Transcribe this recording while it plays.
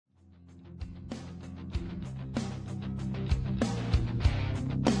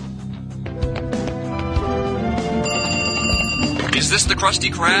Is this the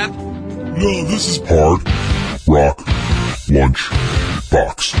Krusty Krab? No, this is Hard Rock Lunch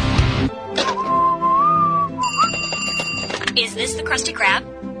Box. Is this the Krusty Krab?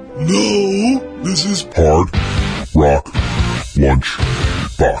 No, this is Hard Rock Lunch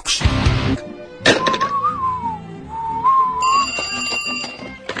Box.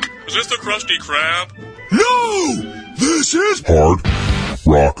 Is this the Krusty Krab? No, this is Hard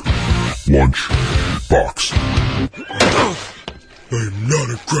Rock Lunch Box. I'm not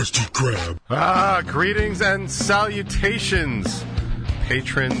a Krusty Krab. Greetings and salutations,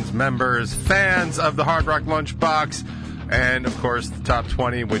 patrons, members, fans of the Hard Rock Lunch Box, and of course the Top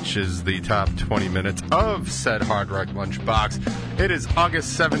 20, which is the top 20 minutes of said Hard Rock Lunch Box. It is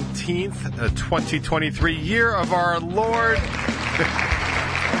August 17th, 2023, year of our Lord.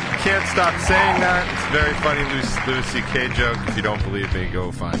 Can't stop saying that. It's a very funny Louis C.K. joke. If you don't believe me,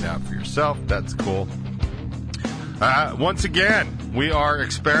 go find out for yourself. That's cool. Once again, we are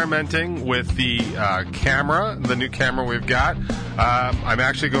experimenting with the camera, the new camera we've got. I'm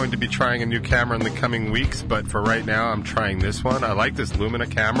actually going to be trying a new camera in the coming weeks, but for right now, I'm trying this one. I like this Lumina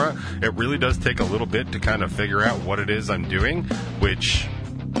camera. It really does take a little bit to kind of figure out what it is I'm doing, which,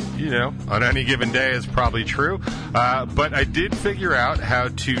 you know, on any given day is probably true. But I did figure out how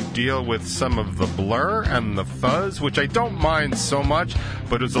to deal with some of the blur and the fuzz, which I don't mind so much,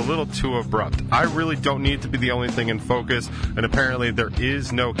 but it was a little too abrupt. I really don't need to be the only thing in focus, and apparently there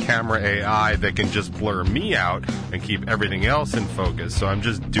is no camera AI that can just blur me out and keep everything else in focus, so I'm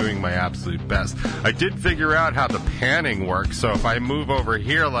just doing my absolute best. I did figure out how the panning works, so if I move over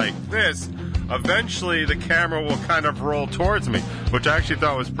here like this, eventually the camera will kind of roll towards me, which I actually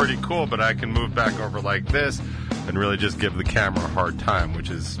thought was pretty cool, but I can move back over like this and really just give the camera a hard time, which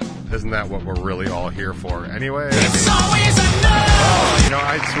isn't that what we're really all here for anyway? It's always a no! Oh, you know,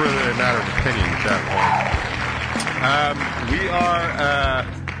 it's really a matter of opinion at that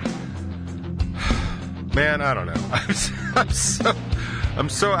point. Man, I don't know. I'm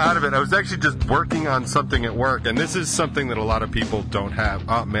so out of it. I was actually just working on something at work, and this is something that a lot of people don't have.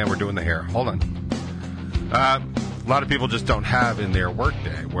 Oh, man, we're doing the hair. Hold on. A lot of people just don't have in their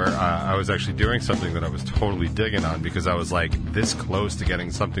workday, where I was actually doing something that I was totally digging on because I was, like, this close to getting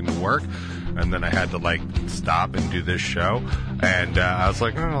something to work, and then I had to, like, stop and do this show, and I was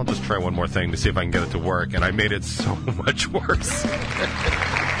like, oh, I'll just try one more thing to see if I can get it to work, and I made it so much worse.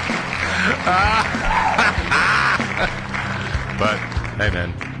 But, hey,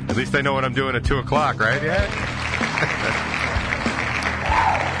 man, at least I know what I'm doing at 2 o'clock, right? Yeah?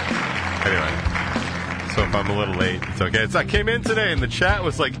 Anyway. So if I'm a little late, it's okay. I came in today and the chat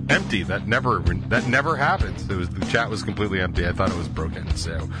was like empty. That never happens. The chat was completely empty. I thought it was broken.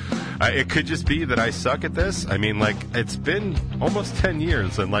 So it could just be that I suck at this. I mean, like, it's been almost 10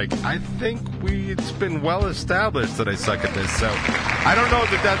 years, and like I think it's been well established that I suck at this. So I don't know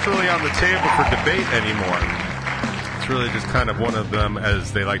that that's really on the table for debate anymore. It's really just kind of one of them,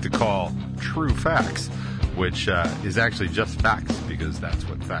 as they like to call, true facts, which is actually just facts, because that's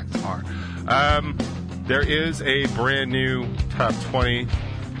what facts are. There is a brand new Top 20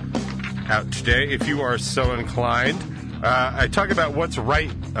 out today, if you are so inclined. I talk about what's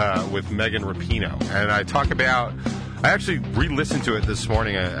right with Megan Rapinoe, and I actually re-listened to it this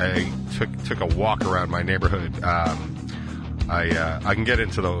morning. I took a walk around my neighborhood. I can get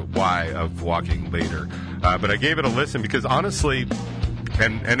into the why of walking later, but I gave it a listen because honestly,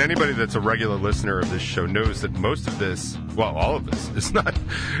 and anybody that's a regular listener of this show knows that most of this, well, all of this, is not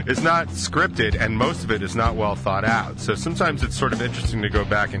scripted, and most of it is not well thought out. So sometimes it's sort of interesting to go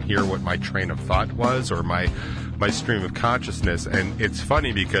back and hear what my train of thought was, or my stream of consciousness. And it's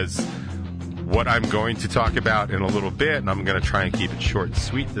funny because what I'm going to talk about in a little bit, and I'm going to try and keep it short and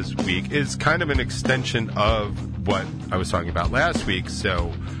sweet this week, is kind of an extension of what I was talking about last week.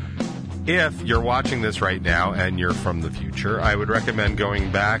 So if you're watching this right now and you're from the future, I would recommend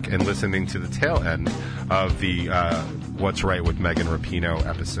going back and listening to the tail end of the What's Right with Megan Rapinoe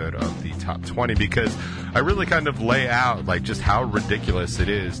episode of the Top 20, because I really kind of lay out like just how ridiculous it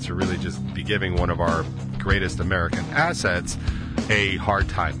is to really just be giving one of our greatest American assets a hard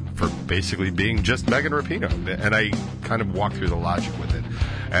time for basically being just Megan Rapinoe. And I kind of walk through the logic with it.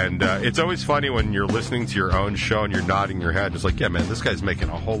 And it's always funny when you're listening to your own show and you're nodding your head. It's like, yeah, man, this guy's making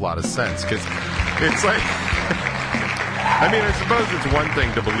a whole lot of sense. Because it's like, I mean, I suppose it's one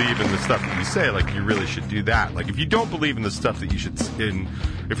thing to believe in the stuff that you say, like you really should do that. Like if you don't believe in the stuff that you should,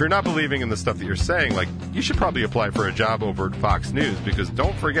 if you're not believing in the stuff that you're saying, like you should probably apply for a job over at Fox News, because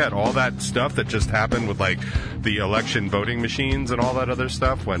don't forget all that stuff that just happened with like the election voting machines and all that other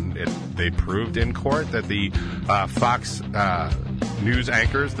stuff when they proved in court that the Fox news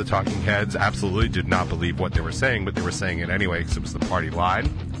anchors, the talking heads, absolutely did not believe what they were saying, but they were saying it anyway because it was the party line.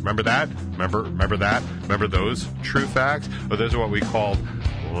 Remember that? Remember that? Remember those true facts? Or those are what we called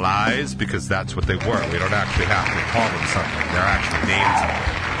lies, because that's what they were. We don't actually have to call them something. They're actually names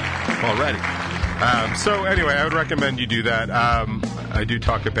already. So anyway, I would recommend you do that. I do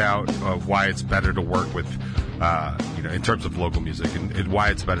talk about why it's better to work with, in terms of local music, and why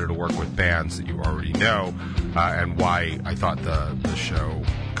it's better to work with bands that you already know, and why I thought the show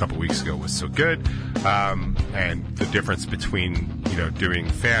a couple weeks ago was so good, and the difference between doing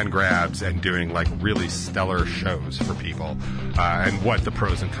fan grabs and doing like really stellar shows for people, and what the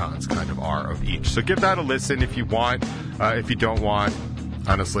pros and cons kind of are of each. So give that a listen if you want. If you don't want,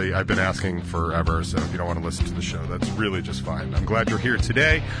 honestly, I've been asking forever, so if you don't want to listen to the show, that's really just fine. I'm glad you're here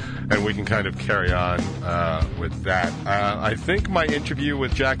today, and we can kind of carry on with that. I think my interview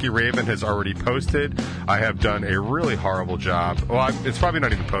with Jackie Raven has already posted. I have done a really horrible job. Well, it's probably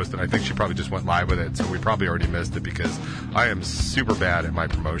not even posted. I think she probably just went live with it, so we probably already missed it, because I am super bad at my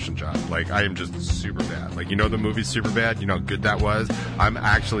promotion job. Like, I am just super bad. Like, the movie Superbad? You know how good that was? I'm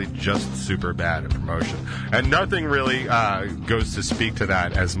actually just super bad at promotion. And nothing really goes to speak to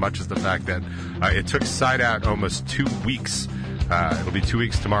that as much as the fact that it took Side Out almost 2 weeks. It'll be 2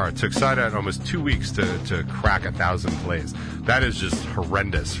 weeks tomorrow. It took Side Out almost 2 weeks to crack 1,000 plays. That is just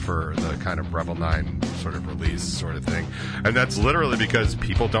horrendous for the kind of Rebel 9 sort of release sort of thing. And that's literally because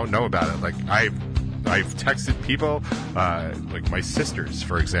people don't know about it. Like, I've texted people, like my sisters,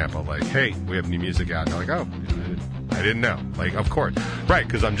 for example, like, hey, we have new music out. And they're like, oh, I didn't know. Like, of course. Right,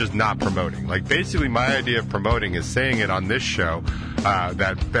 because I'm just not promoting. Like, basically, my idea of promoting is saying it on this show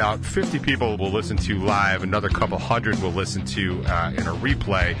that about 50 people will listen to live, another couple hundred will listen to in a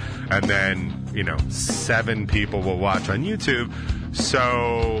replay, and then, 7 people will watch on YouTube.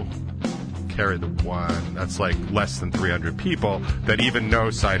 So carry the one. That's like less than 300 people that even know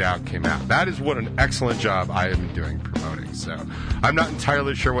Side Out came out. That is what an excellent job I have been doing promoting. So I'm not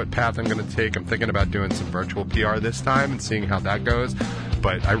entirely sure what path I'm going to take. I'm thinking about doing some virtual PR this time and seeing how that goes.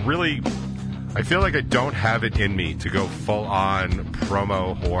 But I feel like I don't have it in me to go full on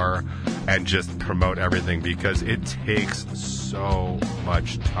promo whore and just promote everything, because it takes so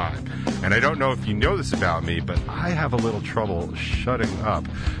much time. And I don't know if you know this about me, but I have a little trouble shutting up.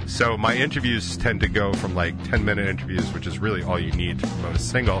 So my interviews tend to go from like 10-minute interviews, which is really all you need to promote a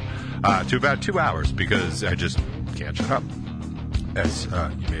single, to about 2 hours, because I just can't shut up, as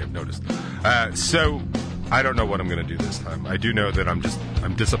you may have noticed. So I don't know what I'm going to do this time. I do know that I'm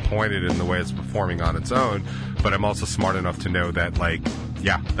disappointed in the way it's performing on its own, but I'm also smart enough to know that, like,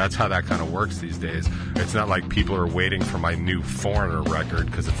 yeah, that's how that kind of works these days. It's not like people are waiting for my new Foreigner record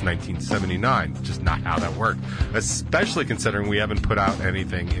because it's 1979. It's just not how that worked. Especially considering we haven't put out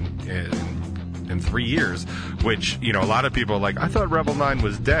anything in 3 years, which, a lot of people are like, I thought Rebel 9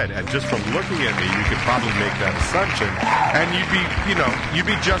 was dead. And just from looking at me, you could probably make that assumption, and you'd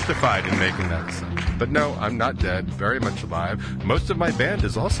be justified in making that assumption. But no, I'm not dead. Very much alive. Most of my band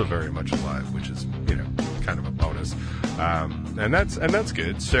is also very much alive, which is, kind of a bonus. And that's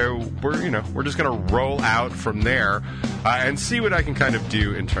good. So we're just going to roll out from there and see what I can kind of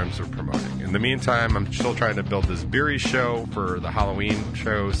do in terms of promoting. In the meantime, I'm still trying to build this Beery show for the Halloween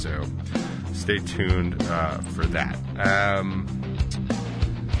show, so stay tuned for that.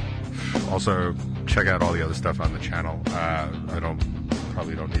 Also, check out all the other stuff on the channel. I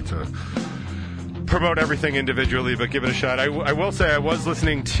probably don't need to promote everything individually, but give it a shot. I will say I was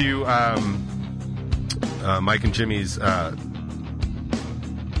listening to Mike and Jimmy's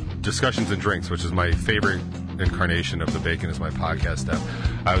Discussions and Drinks, which is my favorite incarnation of the Bacon is My Podcast stuff.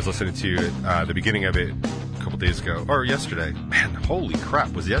 I was listening to the beginning of it a couple days ago, or yesterday. Man, holy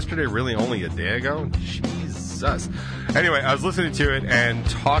crap. Was yesterday really only a day ago? Jesus. Anyway, I was listening to it and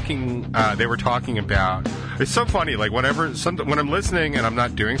they were talking about, it's so funny, like when I'm listening and I'm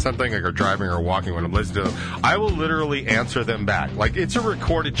not doing something, like or driving or walking, when I'm listening to them, I will literally answer them back. Like, it's a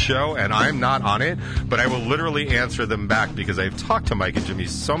recorded show and I'm not on it, but I will literally answer them back because I've talked to Mike and Jimmy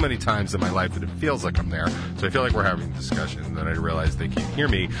so many times in my life that it feels like I'm there. So I feel like we're having a discussion, and then I realize they can't hear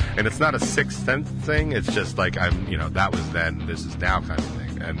me, and it's not a sixth sense thing. It's just like that was then, this is now kind of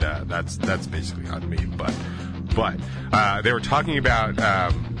thing, and that's basically on me. But they were talking about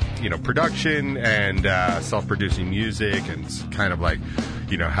production and self-producing music and kind of like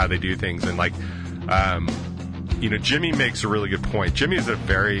how they do things, and like Jimmy makes a really good point. Jimmy is a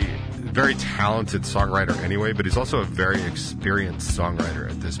very, very talented songwriter anyway, but he's also a very experienced songwriter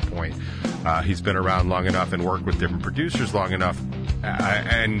at this point. He's been around long enough and worked with different producers long enough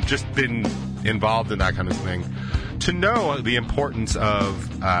and just been involved in that kind of thing to know the importance of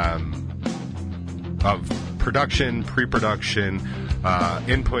production, pre-production,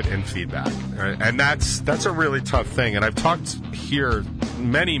 input, and feedback. And that's a really tough thing. And I've talked here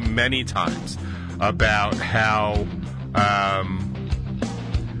many, many times about how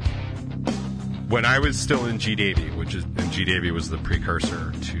when I was still in G Davy, and G Davy was the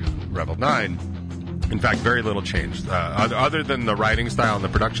precursor to Rebel 9, in fact, very little changed. Other than the writing style and the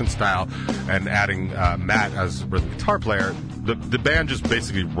production style and adding Matt as rhythm guitar player, the band just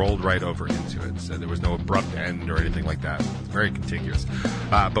basically rolled right over into it. So there was no abrupt end or anything like that. It was very contiguous.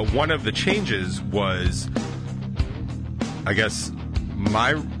 But one of the changes was,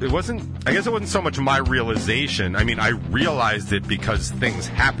 it wasn't so much my realization. I mean, I realized it because things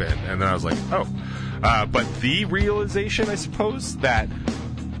happened, and then I was like, oh. But the realization, I suppose, that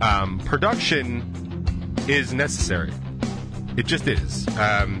production is necessary. It just is.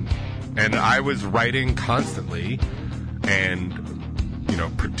 And I was writing constantly and,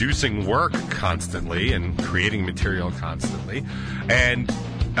 producing work constantly and creating material constantly. And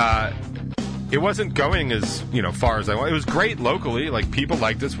it wasn't going as, far as I wanted. It was great locally. Like, people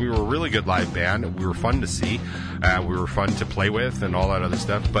liked us. We were a really good live band. We were fun to see. We were fun to play with and all that other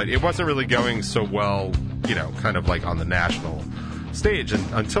stuff. But it wasn't really going so well, kind of like on the national stage. And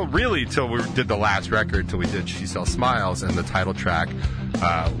until we did the last record, till we did She Sells Smiles, and the title track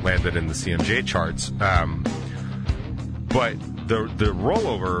landed in the CMJ charts. But the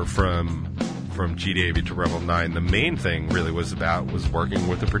rollover from G Davy to Rebel 9, the main thing really was working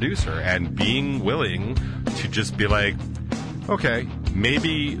with the producer and being willing to just be like, okay,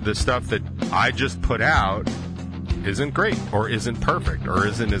 maybe the stuff that I just put out isn't great or isn't perfect or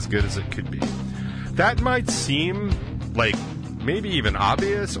isn't as good as it could be. That might seem like maybe even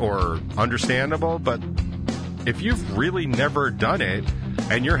obvious or understandable, but if you've really never done it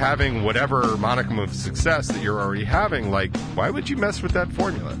and you're having whatever modicum of success that you're already having, like, why would you mess with that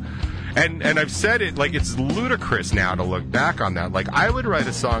formula? And I've said it, like, it's ludicrous now to look back on that. Like, I would write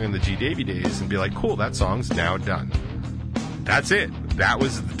a song in the G Davy days and be like, cool, that song's now done. That's it. That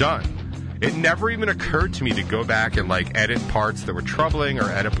was done. It never even occurred to me to go back and, like, edit parts that were troubling or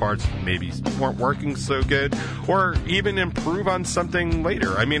edit parts that maybe weren't working so good or even improve on something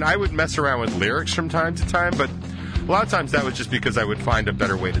later. I mean, I would mess around with lyrics from time to time, but a lot of times that was just because I would find a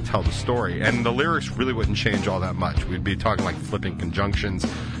better way to tell the story. And the lyrics really wouldn't change all that much. We'd be talking like flipping conjunctions,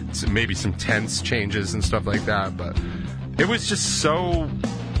 maybe some tense changes and stuff like that. But it was just so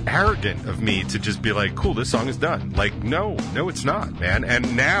arrogant of me to just be like, cool, this song is done. Like, no, it's not, man.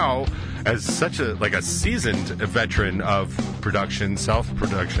 And now, as such a seasoned veteran of production,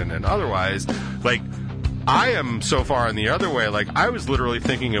 self-production and otherwise, like, I am so far in the other way. Like, I was literally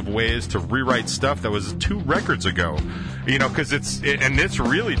thinking of ways to rewrite stuff that was 2 records ago, because it's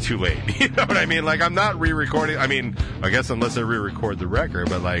really too late. You know what I mean? Like, I'm not re-recording. I mean, I guess unless I re-record the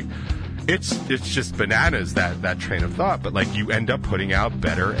record, but like, it's just bananas, that train of thought. But like, you end up putting out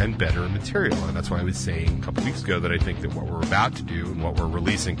better and better material, and that's why I was saying a couple weeks ago that I think that what we're about to do and what we're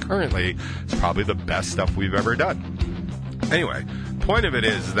releasing currently is probably the best stuff we've ever done. Anyway, point of it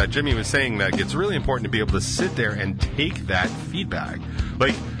is that Jimmy was saying that it's really important to be able to sit there and take that feedback.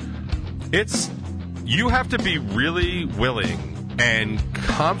 Like, you have to be really willing and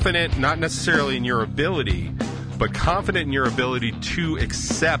confident, not necessarily in your ability, but confident in your ability to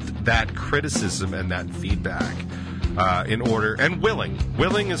accept that criticism and that feedback and willing.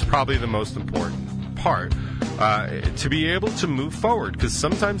 Willing is probably the most important part. To be able to move forward, because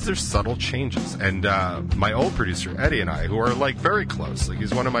sometimes there's subtle changes. And my old producer, Eddie, and I, who are like very close, like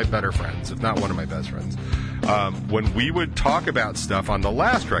he's one of my better friends, if not one of my best friends, when we would talk about stuff on the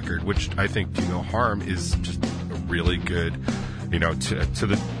last record, which I think Do No Harm is just a really good,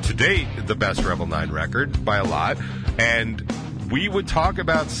 to date, the best Rebel 9 record by a lot. And we would talk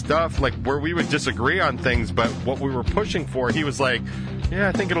about stuff like where we would disagree on things, but what we were pushing for, he was like, yeah,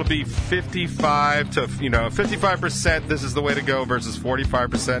 I think it'll be 55% this is the way to go versus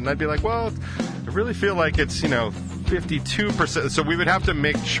 45%. And I'd be like, well, I really feel like it's, 52%. So we would have to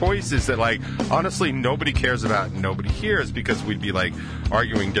make choices that, like, honestly, nobody cares about and nobody hears, because we'd be, like,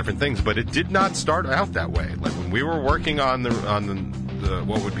 arguing different things. But it did not start out that way. Like, when we were working on the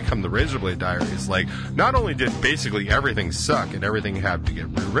what would become the Razorblade Diaries, like, not only did basically everything suck and everything had to get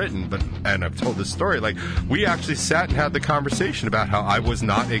rewritten, and I've told this story, like, we actually sat and had the conversation about how I was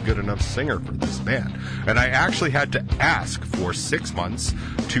not a good enough singer for this band. And I actually had to ask for 6 months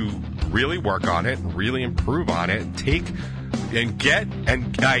to really work on it, really improve on it,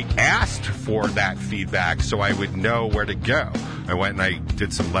 and I asked for that feedback so I would know where to go. I went and I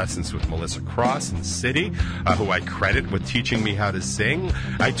did some lessons with Melissa Cross in City, who I credit with teaching me how to sing.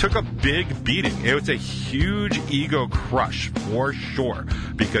 I took a big beating. It was a huge ego crush for sure,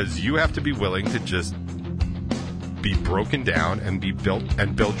 because you have to be willing to just be broken down and be built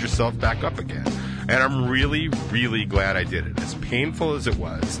and build yourself back up again. And I'm really, really glad I did it. As painful as it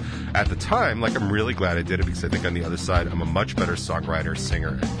was at the time, like, I'm really glad I did it, because I think on the other side, I'm a much better songwriter,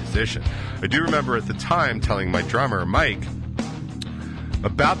 singer, and musician. I do remember at the time telling my drummer, Mike,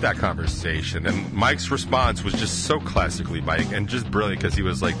 about that conversation, and Mike's response was just so classically Mike and just brilliant, because he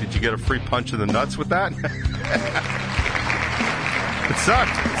was like, did you get a free punch in the nuts with that? It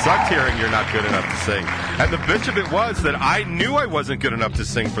sucked hearing you're not good enough to sing. And the bitch of it was that I knew I wasn't good enough to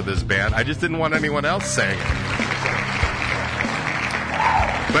sing for this band. I just didn't want anyone else saying it.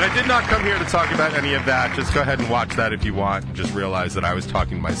 But I did not come here to talk about any of that. Just go ahead and watch that if you want. Just realize that I was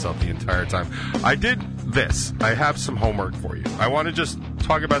talking to myself the entire time. I did this. I have some homework for you. I want to just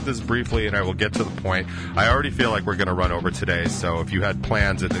talk about this briefly, and I will get to the point. I already feel like we're going to run over today, so if you had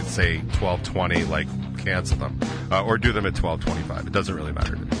plans at, say, 12:20, like, cancel them. Or do them at 12:25. It doesn't really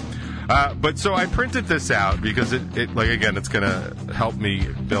matter to me. But so I printed this out because it like, again, it's going to help me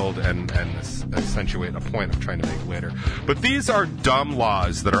build and accentuate a point I'm trying to make later. But these are dumb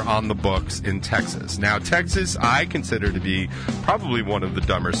laws that are on the books in Texas. Now, Texas, I consider to be probably one of the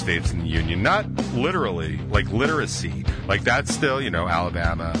dumber states in the union. Not literally, like literacy. Like, that's still,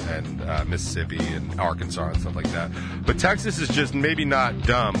 Alabama and Mississippi and Arkansas and stuff like that. But Texas is just maybe not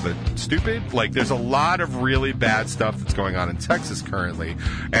dumb, but stupid. Like, there's a lot of really bad stuff that's going on in Texas currently.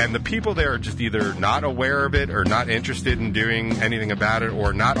 And the people there are just either not aware of it or not interested in doing anything about it,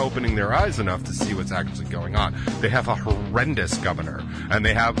 or not opening their eyes enough to see what's actually going on. They have a horrendous governor, and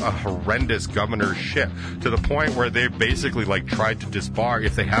they have a horrendous governorship, to the point where they basically, like, tried to disbar,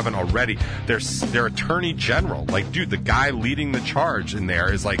 if they haven't already, their attorney general. Like, dude, the guy leading the charge in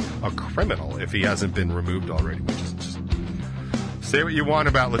there is like a criminal if he hasn't been removed already, which is just... Say what you want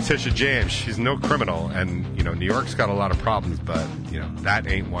about Letitia James. She's no criminal, and, New York's got a lot of problems, but, that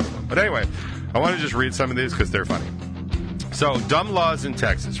ain't one of them. But anyway, I want to just read some of these because they're funny. So, dumb laws in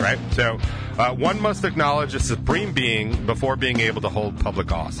Texas, right? So, one must acknowledge a supreme being before being able to hold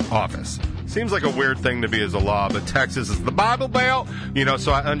public office. Seems like a weird thing to be as a law, but Texas is the Bible Belt,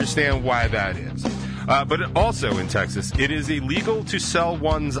 so I understand why that is. But also in Texas, it is illegal to sell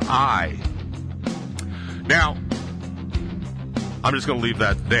one's eye. Now, I'm just going to leave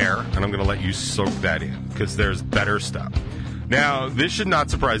that there, and I'm going to let you soak that in, because there's better stuff. Now, this should not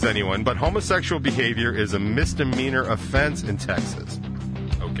surprise anyone, but homosexual behavior is a misdemeanor offense in Texas.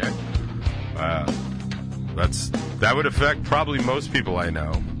 Okay. That would affect probably most people I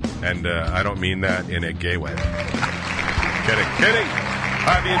know, and I don't mean that in a gay way. Kidding.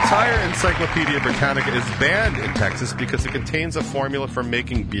 The entire Encyclopedia Britannica is banned in Texas because it contains a formula for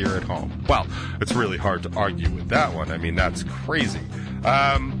making beer at home. Well, it's really hard to argue with that one. I mean, that's crazy.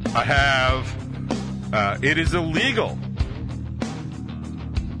 It is illegal.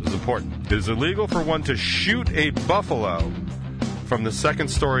 This is important. It is illegal for one to shoot a buffalo from the second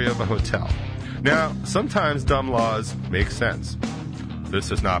story of a hotel. Now, sometimes dumb laws make sense. This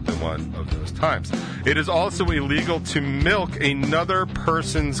has not been one of those times. It is also illegal to milk another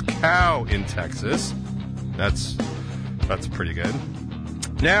person's cow in Texas. That's pretty good.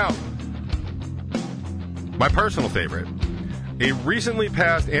 Now, my personal favorite. A recently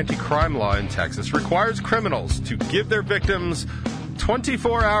passed anti-crime law in Texas requires criminals to give their victims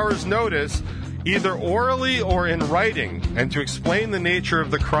 24 hours notice, either orally or in writing, and to explain the nature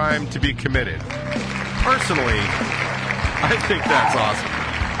of the crime to be committed. Personally, I think that's awesome.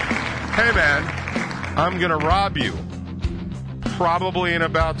 Hey, man, I'm going to rob you. Probably in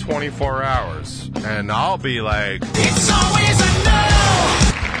about 24 hours. And I'll be like... It's always a no!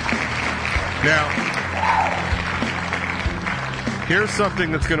 Now, here's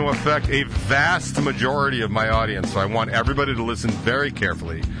something that's going to affect a vast majority of my audience, so I want everybody to listen very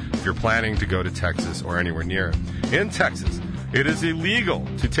carefully if you're planning to go to Texas or anywhere near it. In Texas, it is illegal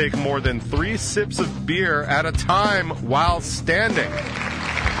to take more than 3 sips of beer at a time while standing.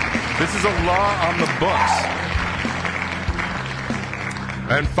 This is a law on the books.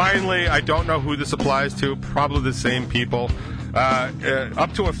 And finally, I don't know who this applies to, probably the same people.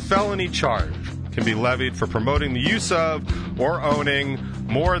 Up to a felony charge can be levied for promoting the use of or owning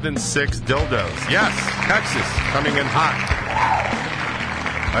more than 6 dildos. Yes, Texas, coming in hot.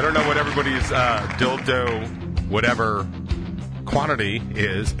 I don't know what everybody's dildo, whatever quantity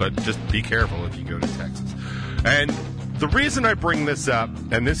is, but just be careful if you go to Texas. And The reason I bring this up,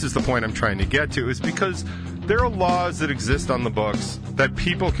 and this is the point I'm trying to get to, is because there are laws that exist on the books that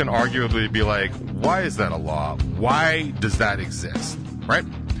people can arguably be like, why is that a law? Why does that exist? Right?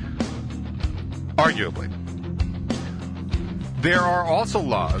 Arguably. There are also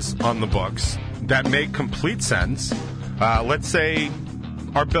laws on the books that make complete sense. Let's say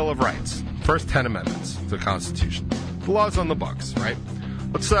our Bill of Rights, first 10 amendments to the Constitution. The laws on the books, right?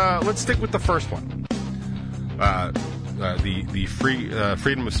 Let's stick with the first one. The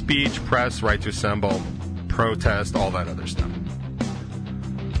freedom of speech, press, right to assemble, protest, all that other stuff.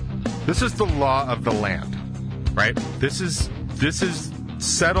 This is the law of the land, right? This is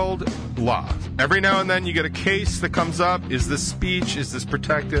settled law. Every now and then you get a case that comes up. Is this speech? Is this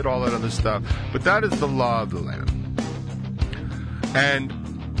protected? All that other stuff. But that is the law of the land. And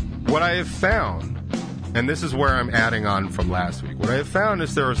what I have found, and this is where I'm adding on from last week, what I have found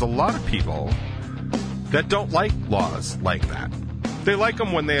is there is a lot of people that don't like laws like that. They like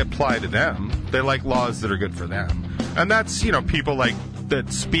them when they apply to them. They like laws that are good for them. And that's, people like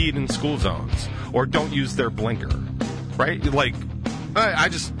that speed in school zones or don't use their blinker, right? Like, I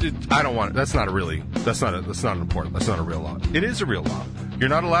don't want it. That's not a real law. It is a real law. You're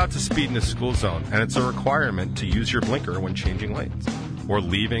not allowed to speed in a school zone, and it's a requirement to use your blinker when changing lanes or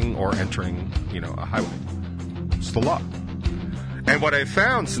leaving or entering, a highway. It's the law. And what I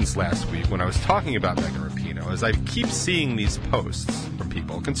found since last week when I was talking about Megan Rapinoe is I keep seeing these posts from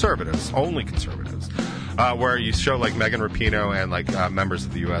people, conservatives, only conservatives, where you show like Megan Rapinoe and like members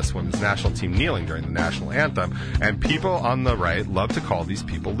of the U.S. women's national team kneeling during the national anthem, and people on the right love to call these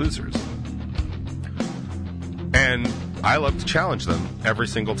people losers. And I love to challenge them every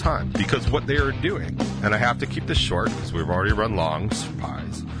single time because what they are doing, and I have to keep this short because we've already run long,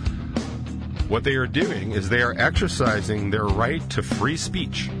 surprise. What they are doing is they are exercising their right to free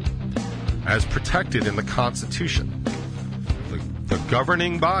speech as protected in the Constitution. The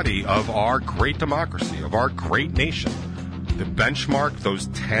governing body of our great democracy, of our great nation, that benchmark those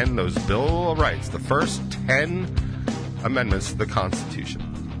Bill of Rights, the first 10 amendments to the Constitution.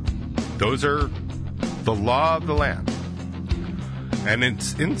 Those are the law of the land. And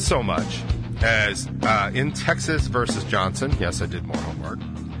it's in so much as in Texas versus Johnson, yes, I did more homework,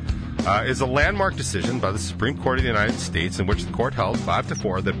 is a landmark decision by the Supreme Court of the United States in which the court held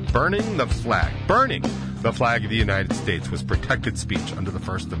 5-4 that burning the flag of the United States was protected speech under the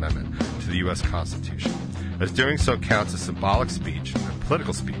First Amendment to the U.S. Constitution, as doing so counts as symbolic speech and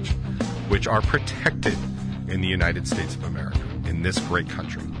political speech, which are protected in the United States of America, in this great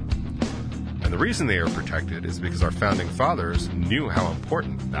country. And the reason they are protected is because our founding fathers knew how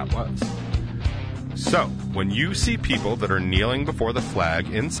important that was. So, when you see people that are kneeling before the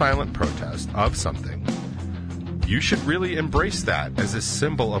flag in silent protest of something, you should really embrace that as a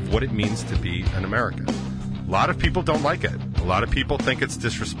symbol of what it means to be an American. A lot of people don't like it. A lot of people think it's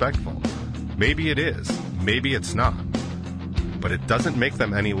disrespectful. Maybe it is. Maybe it's not. But it doesn't make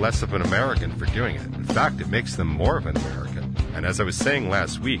them any less of an American for doing it. In fact, it makes them more of an American. And as I was saying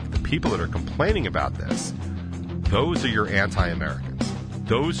last week, the people that are complaining about this, those are your anti-Americans.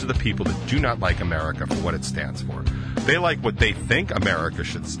 Those are the people that do not like America for what it stands for. They like what they think America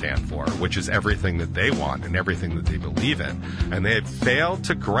should stand for, which is everything that they want and everything that they believe in. And they have failed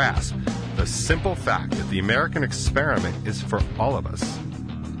to grasp the simple fact that the American experiment is for all of us.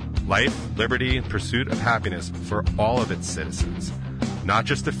 Life, liberty, and pursuit of happiness for all of its citizens. Not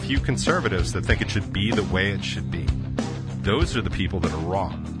just a few conservatives that think it should be the way it should be. Those are the people that are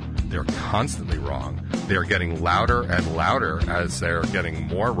wrong. They're constantly wrong. They are getting louder and louder as they're getting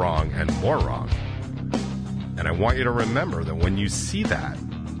more wrong and more wrong. And I want you to remember that when you see that,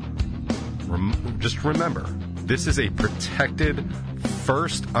 just remember, this is a protected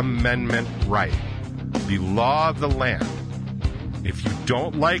First Amendment right. The law of the land. If you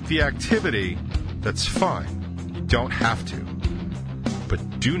don't like the activity, that's fine. You don't have to.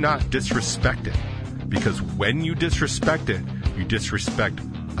 But do not disrespect it. Because when you disrespect it, you disrespect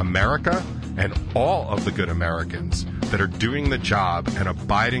America and all of the good Americans that are doing the job and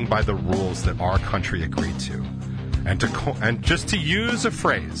abiding by the rules that our country agreed to. And just to use a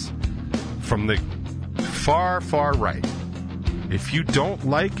phrase from the far, far right, if you don't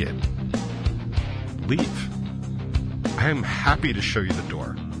like it, leave. I am happy to show you the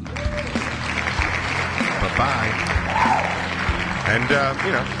door. Bye-bye. And,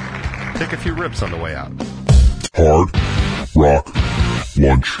 take a few rips on the way out. Hard Rock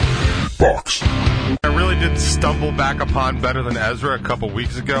Lunch Box. I really did stumble back upon Better Than Ezra a couple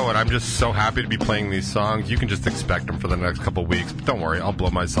weeks ago, and I'm just so happy to be playing these songs. You can just expect them for the next couple weeks, but don't worry, I'll blow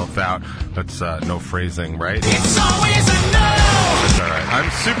myself out. That's no phrasing, right? It's always a no! all right. I'm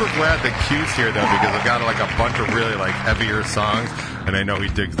super glad that Q's here, though, because I've got like a bunch of really like heavier songs, and I know he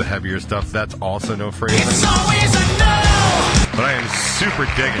digs the heavier stuff. That's also no phrasing. It's always a no! But I am super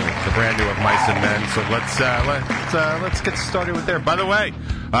digging the brand new of Mice and Men, so let's get started with there. By the way,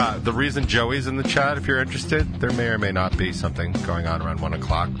 the reason Joey's in the chat, if you're interested, there may or may not be something going on around 1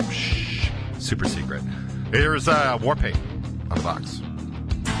 o'clock. Shh, super secret. Here's Warpaint on the box.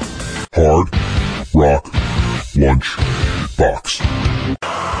 Hard Rock Lunch Box.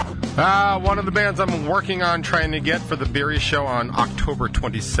 One of the bands I'm working on trying to get for the Beery Show on October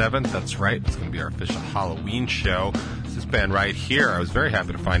 27th. That's right. It's going to be our official Halloween show. It's this band right here. I was very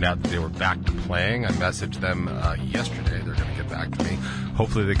happy to find out that they were back to playing. I messaged them yesterday. They're going to get back to me.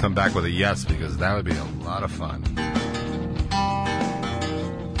 Hopefully they come back with a yes, because that would be a lot of fun.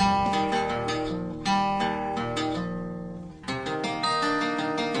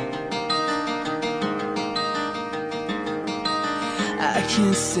 I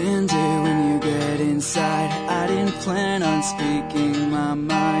can't stand it when you get inside. I didn't plan on speaking my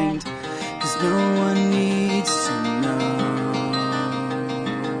mind, 'cause no one needs to know.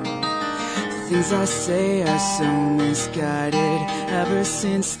 The things I say are so misguided, ever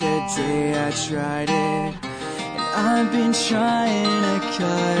since the day I tried it. And I've been trying to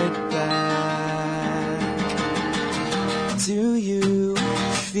cut back. Do you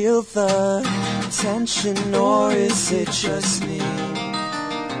feel the tension, or is it just me?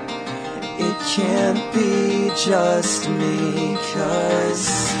 It can't be just me,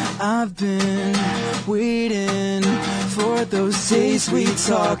 'cause I've been waiting for those days we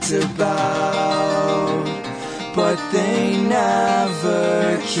talked about, but they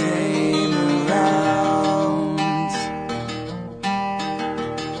never came around.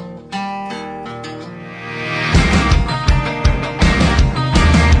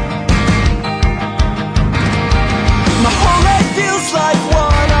 My whole life feels like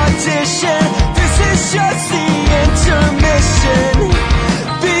one audition. This is just the intermission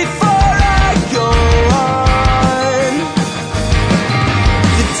before I go on.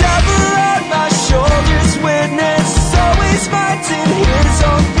 The devil on my shoulders witness, always minding his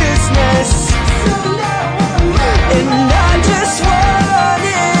own business. And I just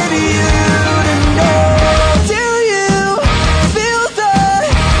wanted you to know. Do you feel the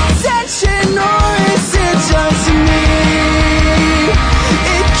tension, or is it just me?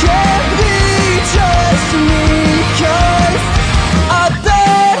 It can't be just me, 'cause I've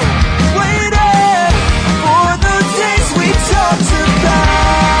been waiting for those days we talked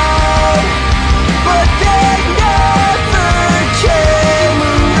about, but they never came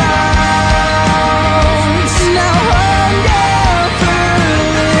around. Now I'll never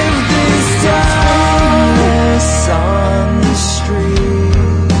live this down. On the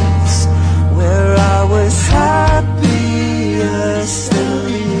streets where I was happiest at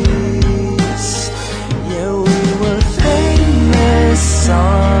least. Yeah, we were famous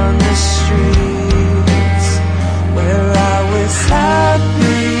on the streets where I was happiest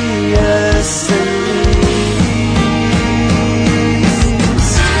at least.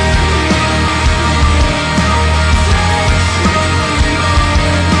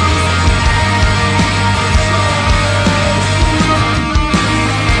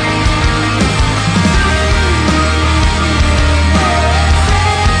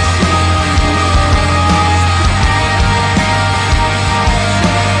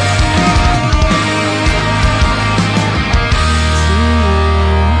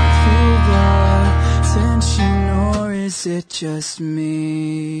 Feel the tension, or is it just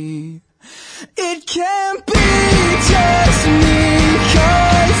me? It can't be just me,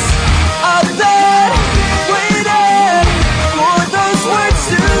 'cause I've been waiting for those words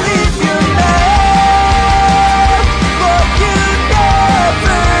to leave your mouth, but you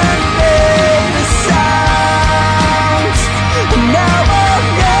never made a sound. And now I'll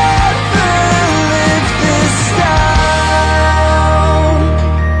never live this down.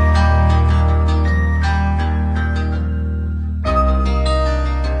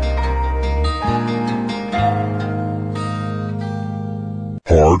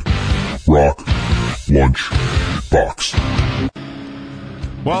 Hard Rock Lunch Box.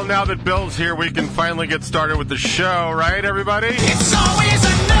 Well, now that Bill's here, we can finally get started with the show, right, everybody? It's always a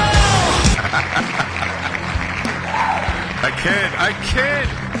no!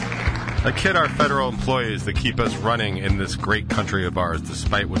 I kid our federal employees that keep us running in this great country of ours,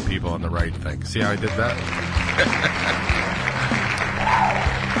 despite what people on the right think. See how I did that?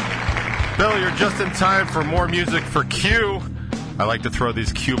 Bill, you're just in time for more music for Q. I like to throw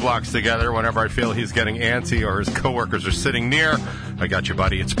these Q blocks together whenever I feel he's getting antsy or his coworkers are sitting near. I got you,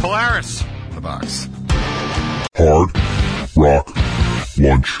 buddy. It's Polaris in the box. Hard Rock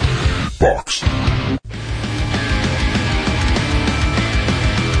Lunch Box.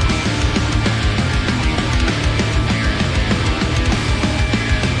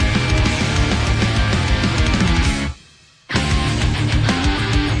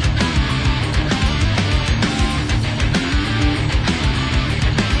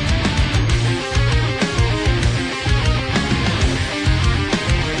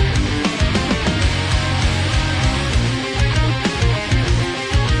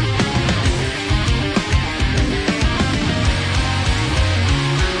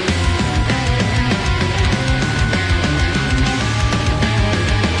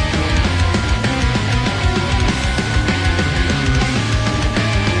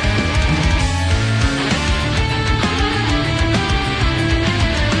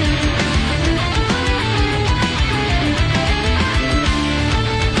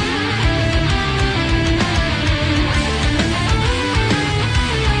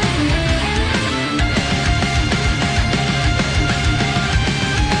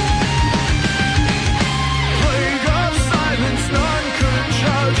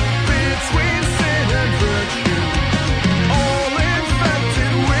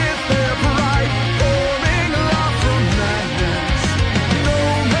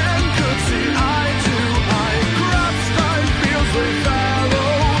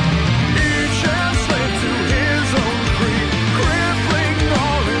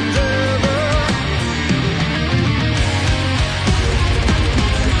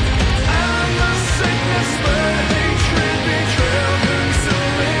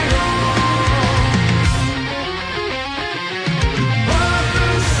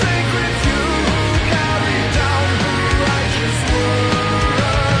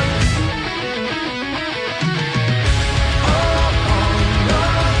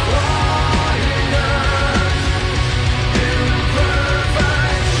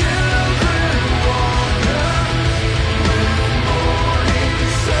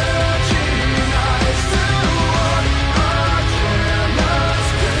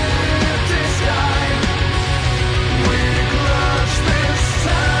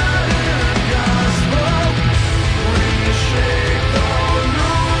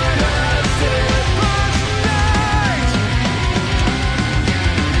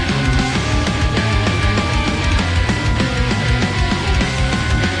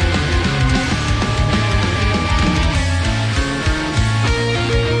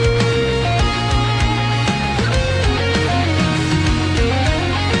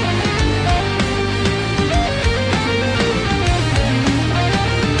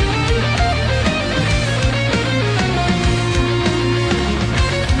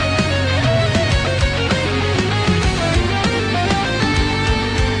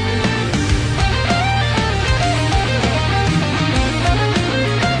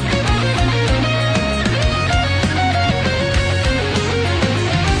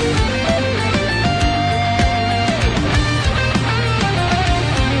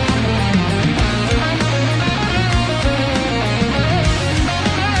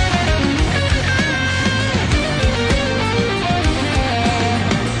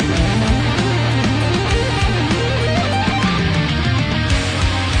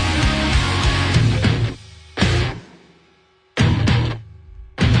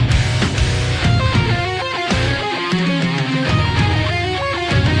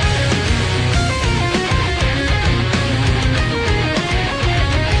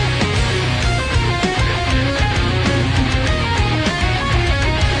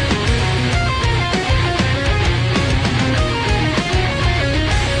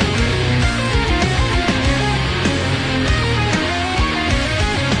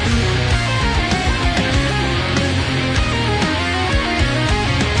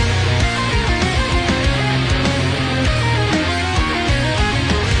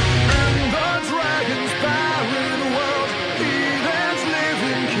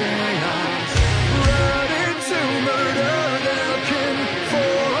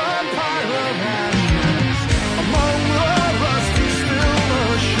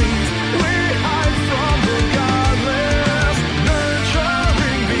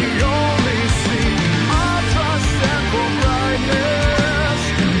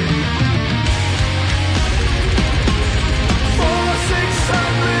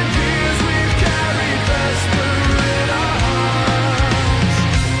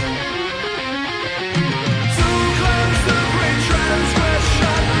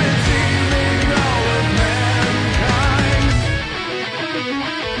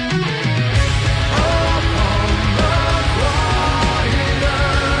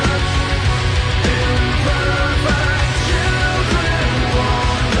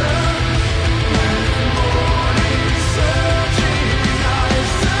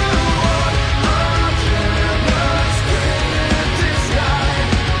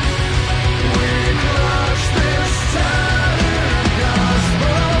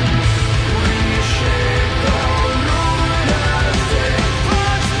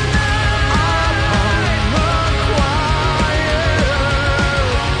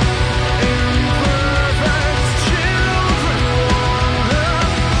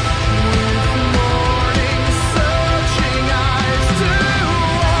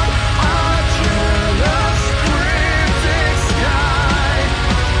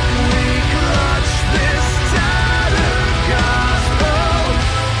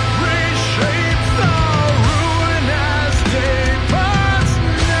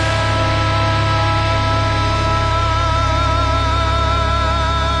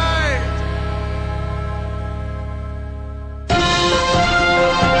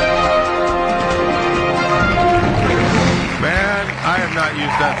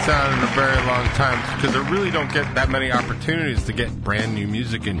 because there really don't get that many opportunities to get brand new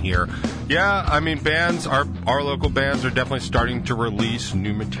music in here. Yeah, I mean, bands, our local bands are definitely starting to release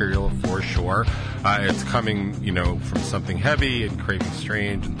new material for sure. It's coming, from Something Heavy and Craving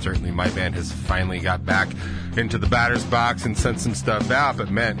Strange, and certainly my band has finally got back into the batter's box and sent some stuff out, but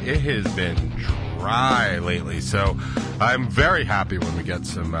man, it has been dry lately, so I'm very happy when we get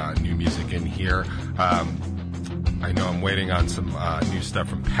some new music in here. I know I'm waiting on some new stuff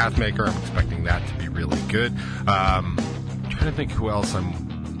from Pathmaker. I'm expecting that to be really good. I'm trying to think who else I'm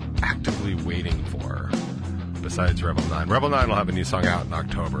actively waiting for besides Rebel 9. Rebel 9 will have a new song out in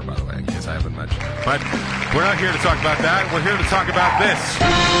October, by the way, in case I haven't mentioned it. But we're not here to talk about that. We're here to talk about this.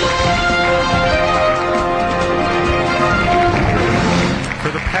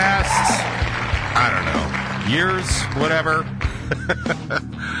 For the past, I don't know, years, whatever,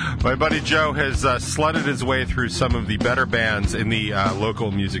 my buddy Joe has slutted his way through some of the better bands in the local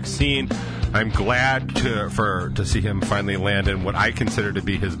music scene. I'm glad to see him finally land in what I consider to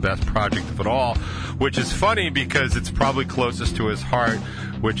be his best project of it all, which is funny because it's probably closest to his heart,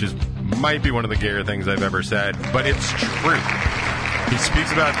 which might be one of the gayer things I've ever said, but it's true. He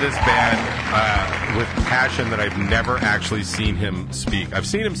speaks about this band with passion that I've never actually seen him speak. I've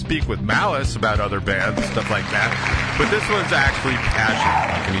seen him speak with malice about other bands, stuff like that, but this one's actually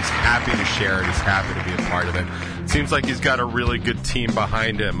passionate, and he's happy to share it. He's happy to be a part of it. Seems like he's got a really good team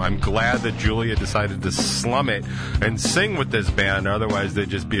behind him. I'm glad that Julia decided to slum it and sing with this band. Otherwise, they'd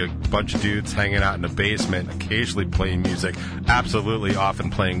just be a bunch of dudes hanging out in a basement, occasionally playing music, absolutely often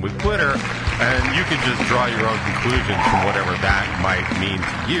playing with glitter, and you can just draw your own conclusions from whatever that might mean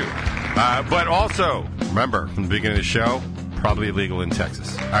to you. But also, remember, from the beginning of the show, probably illegal in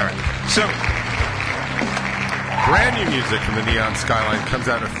Texas. All right. So, brand new music from the Neon Skyline comes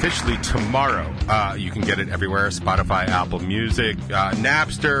out officially tomorrow. You can get it everywhere: Spotify, Apple Music,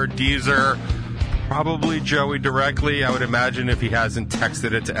 Napster, Deezer, probably Joey directly. I would imagine if he hasn't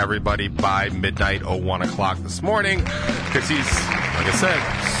texted it to everybody by midnight, 1 o'clock this morning, because he's, like I said,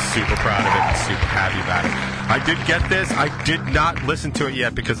 super proud of it and super happy about it. I did get this. I did not listen to it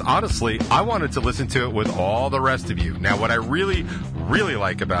yet because, honestly, I wanted to listen to it with all the rest of you. Now, what I really, really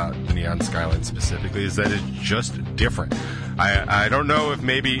like about the Neon Skyline specifically is that it's just different. I don't know if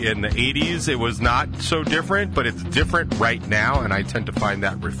maybe in the 80s it was not so different, but it's different right now, and I tend to find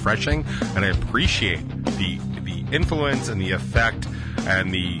that refreshing, and I appreciate the influence and the effect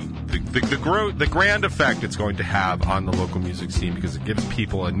and the grand effect it's going to have on the local music scene, because it gives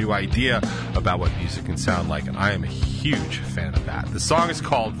people a new idea about what music can sound like, and I am a huge fan of that. The song is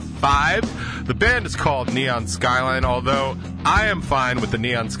called 5. The band is called Neon Skyline, although I am fine with the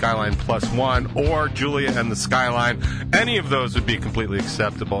Neon Skyline +1 or Julia and the Skyline. Any of those would be completely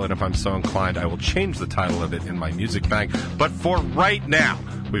acceptable, and if I'm so inclined, I will change the title of it in my music bank. But for right now,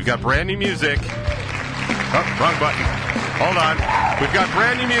 we've got brand new music. Oh, wrong button. Hold on. We've got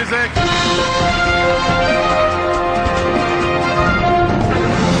brand new music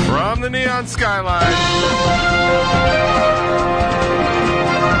from the Neon Skyline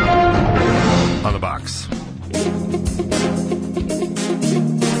on the box.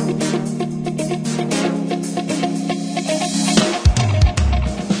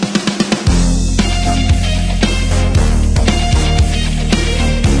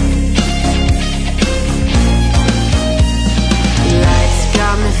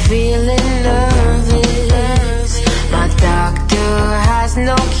 Feeling nervous. My doctor has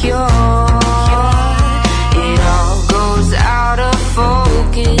no cure. It all goes out of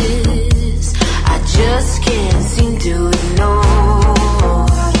focus. I just can't seem to ignore.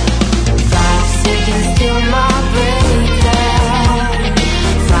 5 seconds till my breakdown.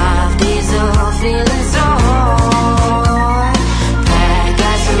 5 days of feeling sore.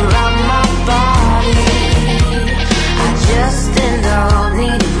 Paradise around my body. I just end up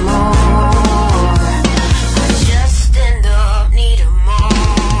needing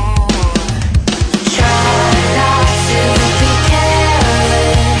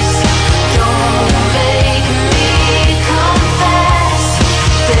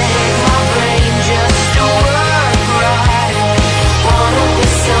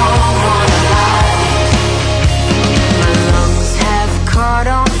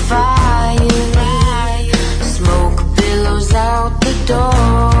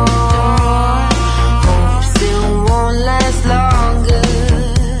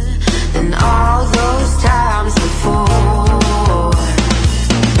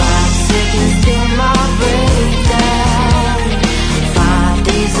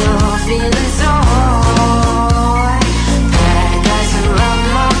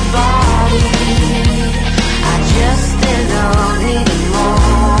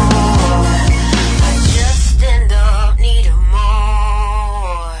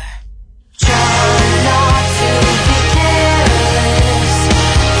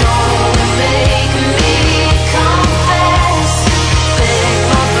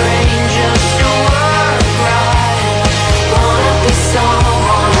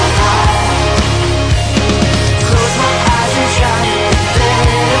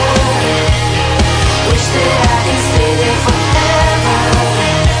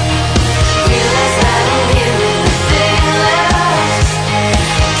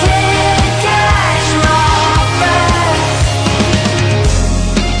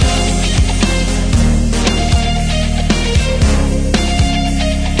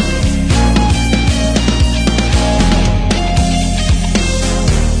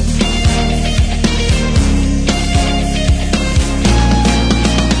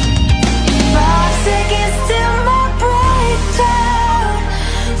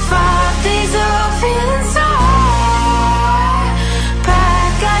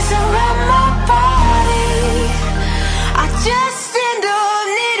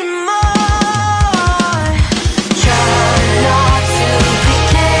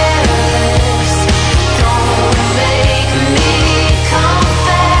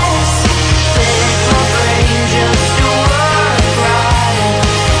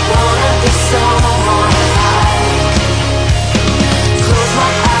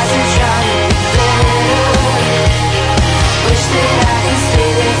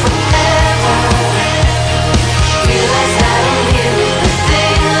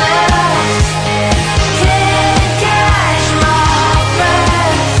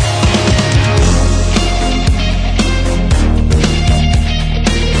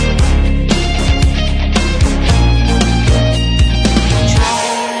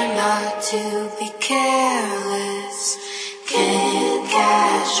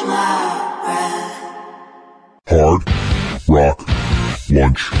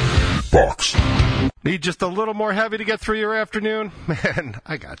Box. Need just a little more heavy to get through your afternoon? Man,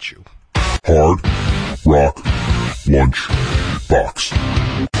 I got you. Hard Rock Lunch Box.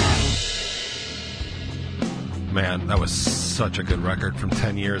 Man, that was such a good record from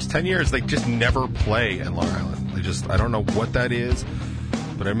 10 years. 10 years, they just never play in Long Island. I don't know what that is.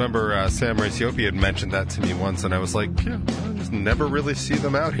 But I remember Sam Raciopi had mentioned that to me once, and I was like, yeah, I just never really see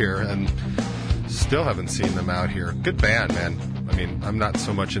them out here, and still haven't seen them out here. Good band, man. I mean, I'm not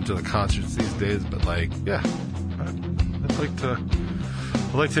so much into the concerts these days, but like, yeah, I'd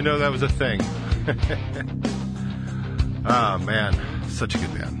like to know that was a thing. Oh man, such a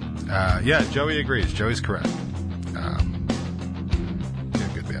good band. Yeah, Joey agrees. Joey's correct. Yeah,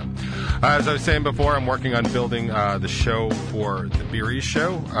 good band. As I was saying before, I'm working on building the show for the Beery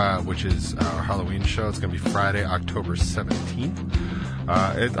Show, which is our Halloween show. It's going to be Friday, October 17th.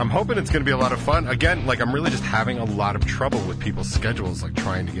 I'm hoping it's going to be a lot of fun. Again, like, I'm really just having a lot of trouble with people's schedules, like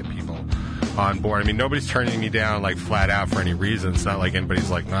trying to get people on board. I mean, nobody's turning me down like flat out for any reason. It's not like anybody's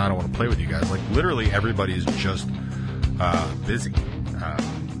like, no, I don't want to play with you guys. Like, literally everybody's just busy.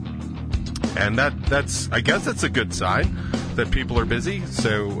 And that's I guess that's a good sign that people are busy.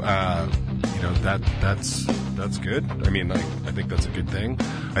 So, you know, that's good. I mean, I think that's a good thing.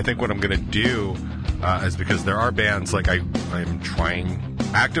 I think what I'm going to do is, because there are bands like I'm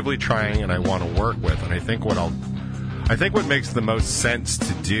actively trying and I want to work with, and I think what makes the most sense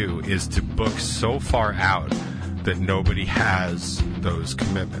to do is to book so far out that nobody has those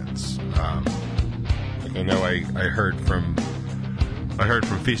commitments. Like, I know I heard from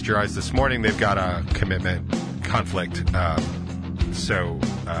Feast Your Eyes this morning. They've got a commitment conflict, so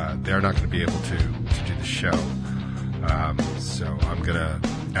they're not going to be able to do the show. So I'm going to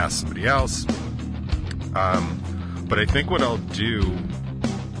ask somebody else. But I think what I'll do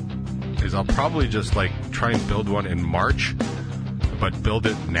is I'll probably just like try and build one in March, but build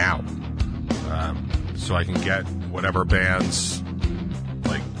it now, so I can get whatever bands.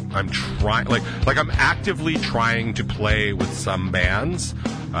 Like, I'm trying, like I'm actively trying to play with some bands.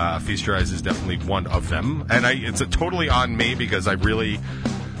 Feast Your Eyes is definitely one of them, and it's totally on me, because I really,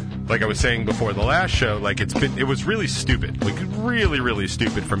 like I was saying before the last show, like it was really stupid, like really, really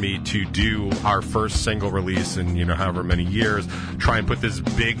stupid for me to do our first single release in, you know, however many years, try and put this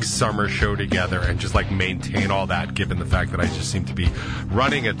big summer show together and just like maintain all that, given the fact that I just seem to be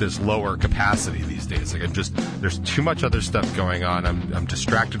running at this lower capacity these days. Like, there's too much other stuff going on. I'm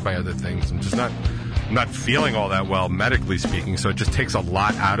distracted by other things. I'm not feeling all that well, medically speaking, so it just takes a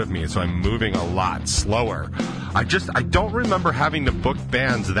lot out of me, so I'm moving a lot slower. I don't remember having to book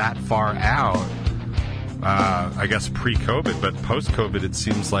bands that far out, I guess pre-COVID, but post-COVID it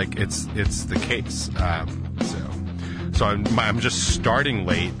seems like it's the case. So I'm just starting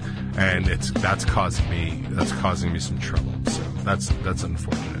late, and that's causing me some trouble. So that's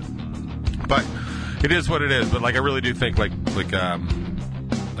unfortunate. But it is what it is. But like, I really do think like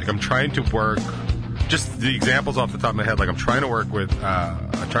I'm trying to work. Just the examples off the top of my head, like I'm trying to work with,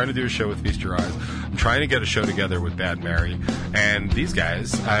 I'm trying to do a show with Feast Your Eyes. I'm trying to get a show together with Bad Mary. And these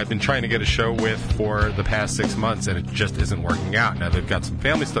guys I've been trying to get a show with for the past 6 months, and it just isn't working out. Now they've got some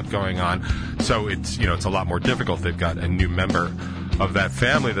family stuff going on, so it's a lot more difficult. They've got a new member of that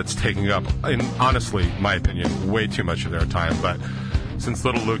family that's taking up, in honestly, my opinion, way too much of their time. But since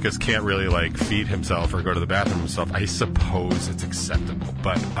little Lucas can't really like feed himself or go to the bathroom himself, I suppose it's acceptable.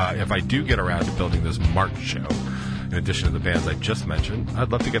 But if I do get around to building this March show, in addition to the bands I just mentioned,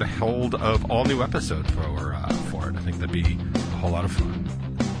 I'd love to get a hold of all new episodes for it. I think that'd be a whole lot of fun.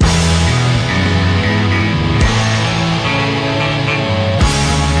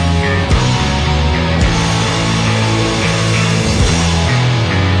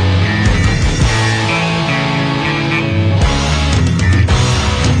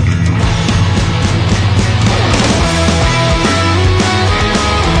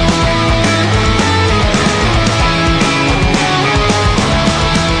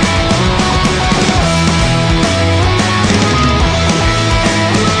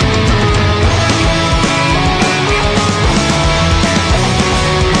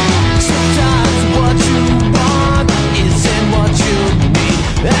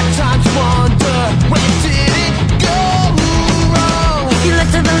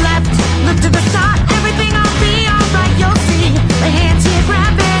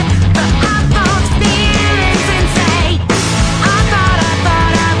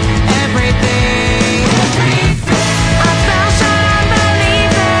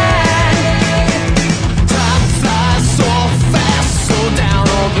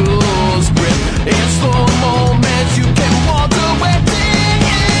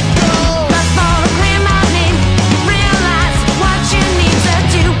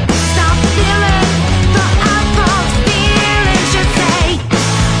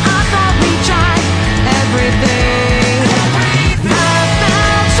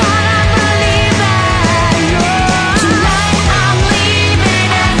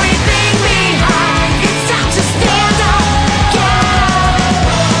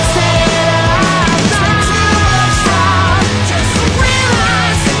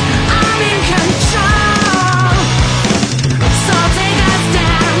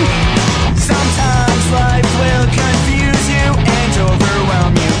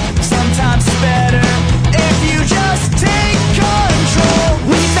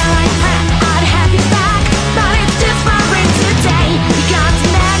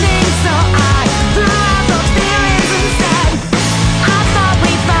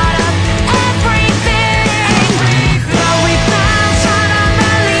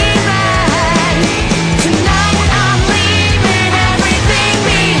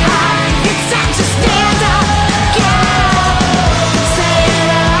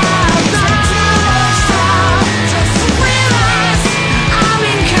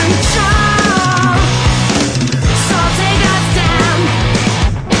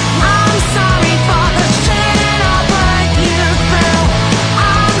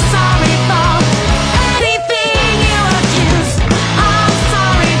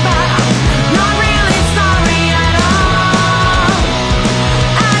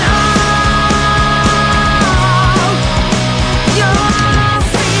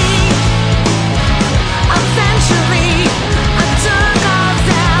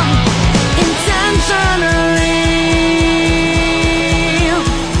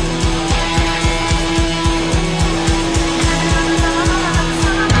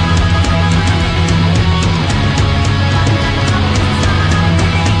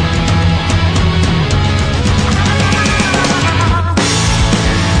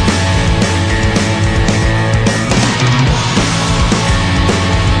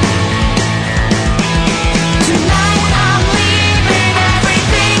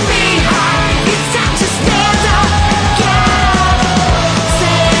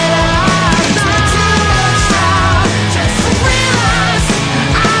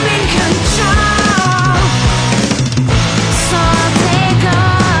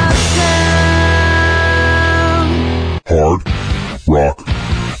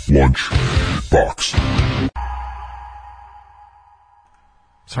 Lunch Box.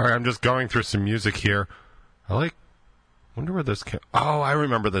 Sorry, I'm just going through some music here. Wonder where this came. Oh, I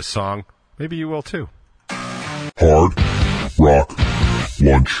remember this song. Maybe you will too. Hard Rock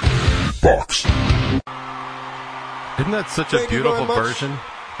Lunch Box. Isn't that such a beautiful version?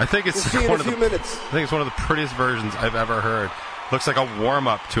 I think it's one of the prettiest versions I've ever heard. Looks like a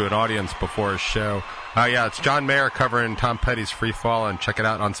warm-up to an audience before a show. Yeah, it's John Mayer covering Tom Petty's Free Fall, and check it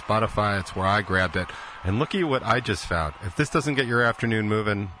out on Spotify. It's where I grabbed it. And looky what I just found. If this doesn't get your afternoon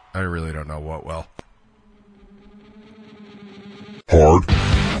moving, I really don't know what will. Hard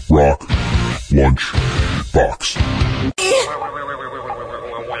Rock Lunch Box.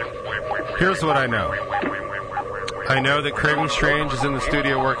 Here's what I know. I know that Craving Strange is in the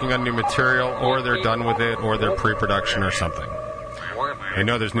studio working on new material, or they're done with it, or they're pre-production or something. I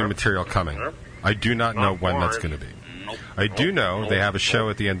know there's new material coming. I do not know when that's going to be. I do know they have a show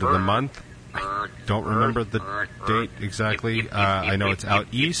at the end of the month. I don't remember the date exactly. I know it's out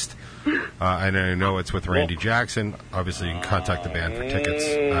east, and I know it's with Randy Jackson. Obviously, you can contact the band for tickets.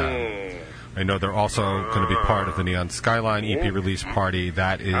 I know they're also going to be part of the Neon Skyline EP release party.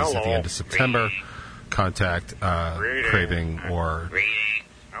 That is at the end of September. Contact Craving or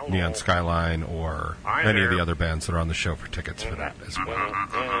Neon Skyline or any of the other bands that are on the show for tickets for that as well.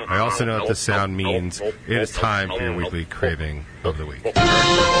 I also know what this sound means. It is time for your weekly Craving of the Week.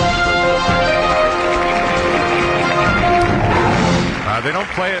 They don't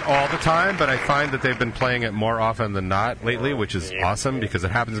play it all the time, but I find that they've been playing it more often than not lately, which is awesome because it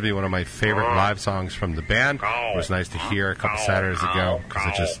happens to be one of my favorite live songs from the band. It was nice to hear a couple Saturdays ago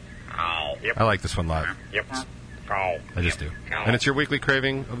because I like this one live. I just do. And it's your weekly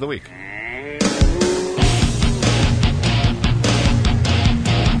Craving of the Week.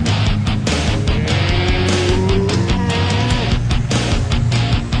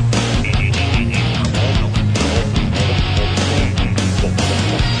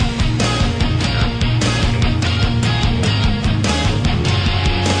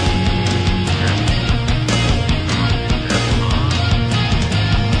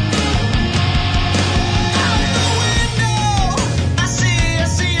 I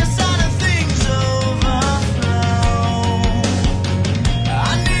see a sign of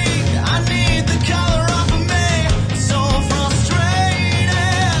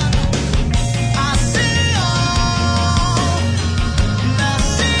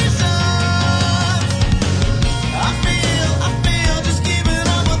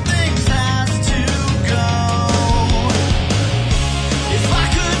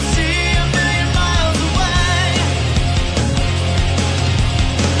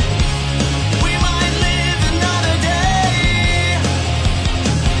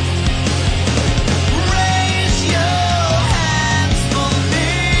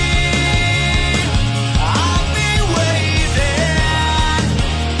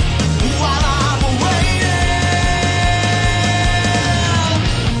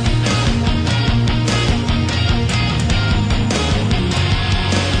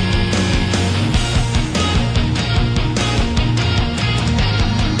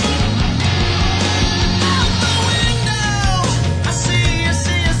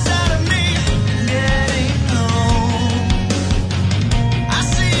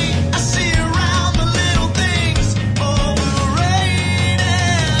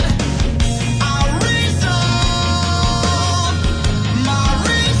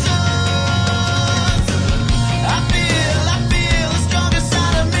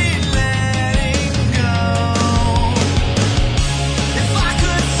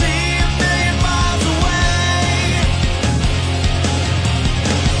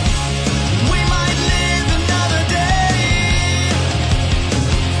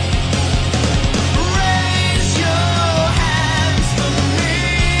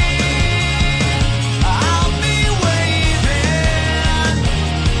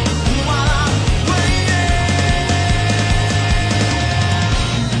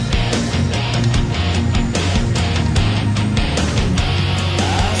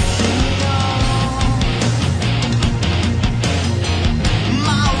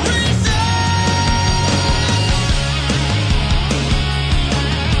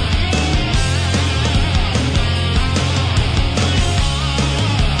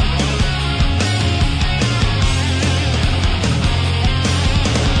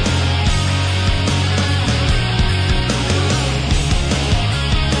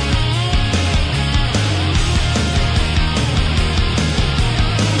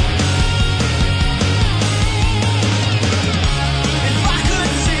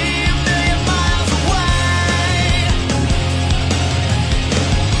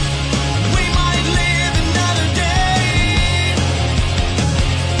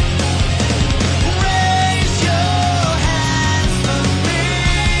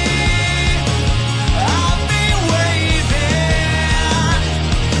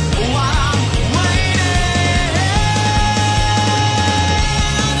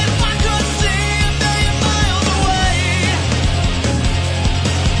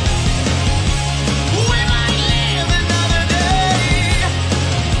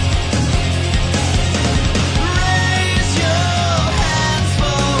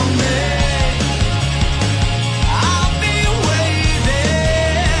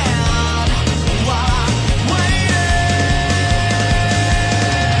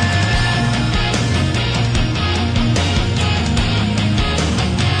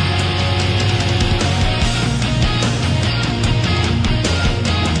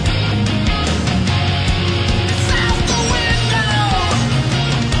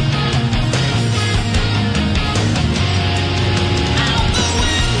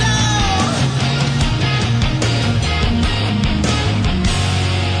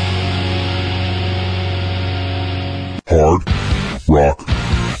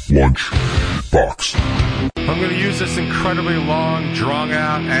Lunch Box. I'm going to use this incredibly long,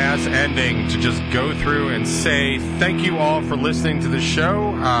 drawn-out ass ending to just go through and say thank you all for listening to the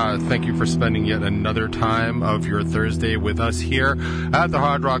show. Thank you for spending yet another time of your Thursday with us here at the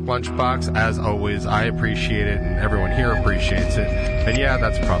Hard Rock Lunchbox. As always, I appreciate it, and everyone here appreciates it. And yeah,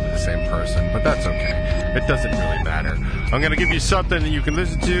 that's probably the same person, but that's okay. It doesn't really matter. I'm going to give you something that you can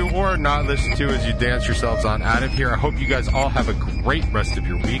listen to or not listen to as you dance yourselves on out of here. I hope you guys all have a great rest of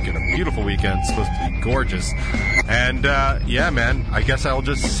your week and a beautiful weekend. It's supposed to be gorgeous. And, yeah, man, I guess I'll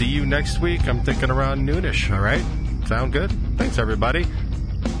just see you next week. I'm thinking around noonish, all right? Sound good? Thanks, everybody.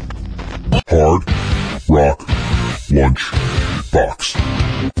 Hard Rock Lunch Box.